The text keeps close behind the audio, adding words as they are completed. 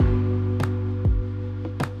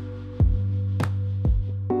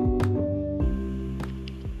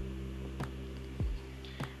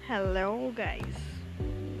Hello, guys.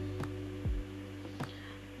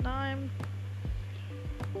 Now I'm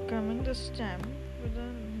coming this time with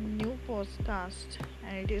a new podcast,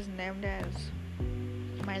 and it is named as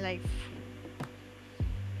My Life.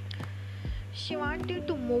 She wanted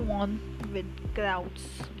to move on with crowds,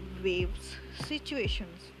 waves,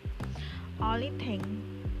 situations. Only thing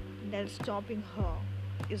that's stopping her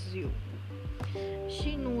is you.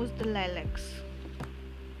 She knows the lilacs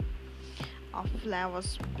of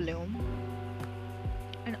flowers bloom,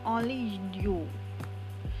 and only you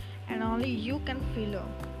can feel her.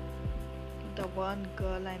 The one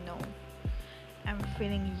girl I know. I'm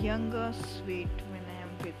feeling younger, sweet when I am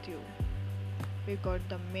with you. We got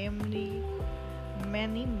many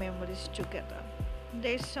memories together.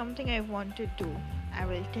 There's something I want to do. I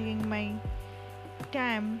will taking my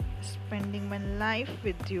time spending my life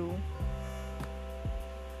with you.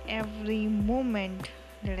 Every moment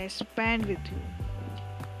that I spend with you.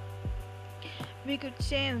 We could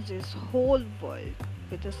change this whole world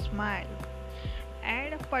with a smile.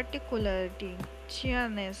 Add a particularity,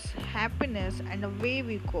 cheerness, happiness, and away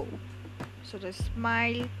we go. So the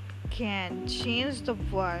smile can change the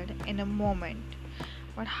world in a moment.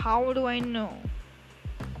 But how do I know?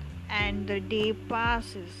 And the day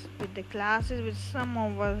passes with the classes with some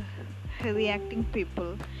overreacting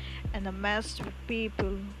people and the messed with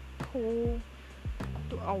people who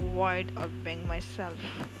to avoid or being myself.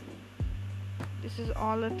 This is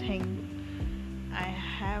all a thing I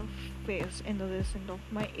have faced in the recent of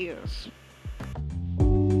my years.